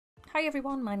Hi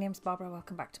everyone, my name's Barbara.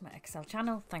 Welcome back to my Excel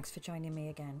channel. Thanks for joining me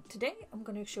again. Today I'm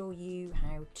going to show you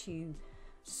how to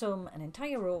sum an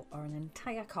entire row or an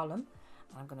entire column.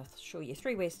 I'm going to show you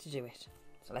 3 ways to do it.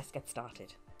 So let's get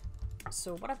started.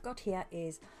 So what I've got here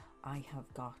is I have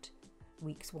got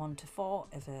weeks 1 to 4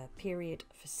 of a period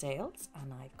for sales,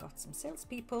 and I've got some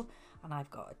salespeople, and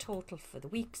I've got a total for the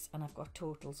weeks, and I've got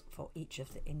totals for each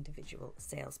of the individual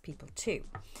salespeople too.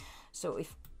 So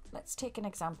let's take an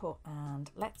example and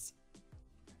let's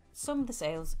sum the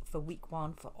sales for week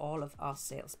 1 for all of our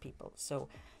salespeople. So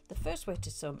the first way to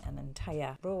sum an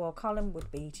entire row or column would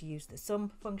be to use the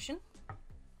sum function,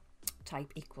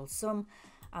 type equals sum,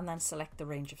 and then select the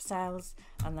range of cells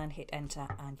and then hit enter,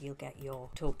 and you'll get your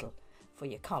total for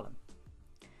your column.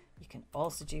 You can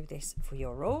also do this for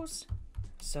your rows.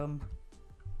 Sum,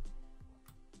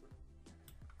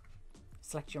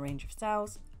 select your range of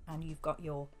cells, and you've got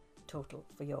your total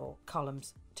for your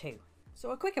columns too.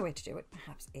 So a quicker way to do it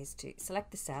perhaps is to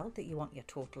select the cell that you want your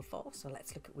total for. So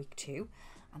let's look at week 2,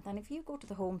 and then if you go to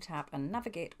the home tab and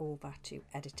navigate over to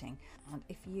editing, and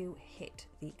if you hit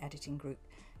the editing group,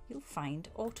 you'll find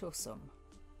auto sum.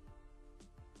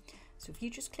 So if you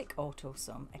just click auto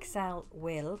sum, Excel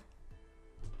will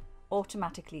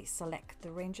automatically select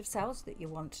the range of cells that you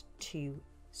want to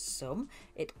sum.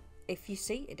 If you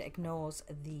see, it ignores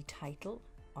the title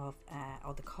of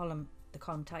or the column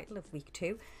title of week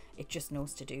 2. It just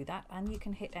knows to do that, and you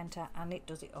can hit enter and it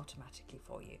does it automatically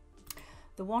for you.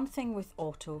 The one thing with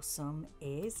auto sum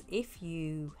is if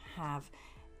you have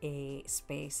a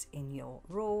space in your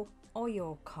row or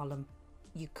your column,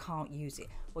 you can't use it,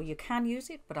 or you can use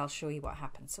it, but I'll show you what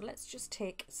happens. So let's just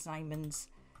take Simon's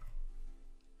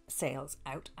sales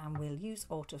out and we'll use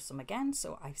auto sum again.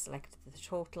 So I've selected the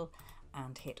total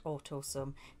and hit auto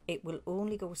sum. It will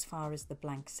only go as far as the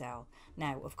blank cell.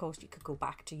 Now of course you could go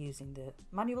back to using the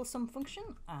manual sum function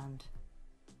and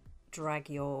drag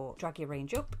your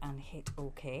range up and hit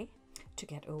OK to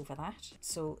get over that.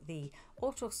 So the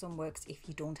auto sum works if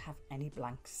you don't have any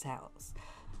blank cells.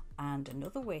 And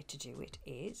another way to do it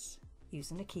is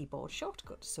using a keyboard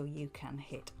shortcut. So you can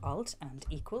hit Alt and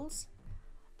equals,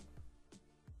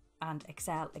 and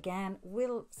Excel again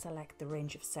will select the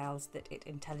range of cells that it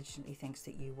intelligently thinks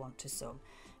that you want to sum.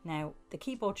 Now the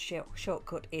keyboard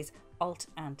shortcut is Alt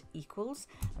and equals,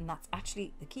 and that's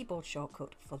actually the keyboard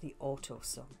shortcut for the auto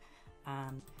sum.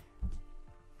 And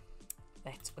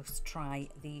let's try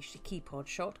the keyboard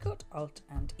shortcut, Alt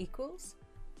and equals,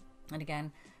 and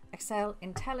again Excel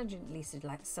intelligently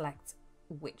selects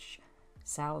which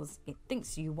cells it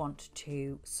thinks you want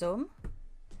to sum,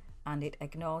 and it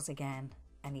ignores again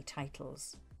any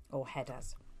titles or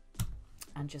headers,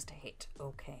 and just hit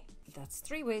OK. That's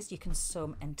 3 ways you can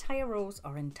sum entire rows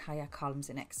or entire columns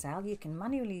in Excel. You can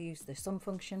manually use the sum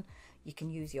function, you can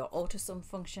use your auto sum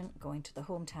function, go into the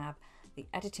home tab, the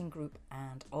editing group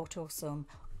and auto sum,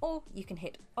 or you can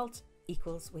hit Alt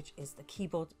equals, which is the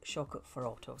keyboard shortcut for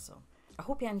auto sum. I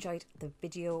hope you enjoyed the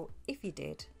video. If you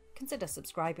did, consider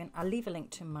subscribing. I'll leave a link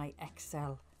to my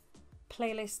Excel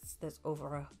playlists. There's over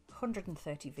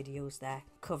 130 videos there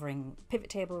covering pivot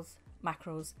tables,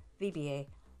 macros, VBA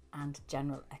and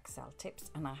general Excel tips,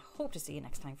 and I hope to see you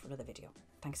next time for another video.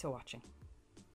 Thanks for watching.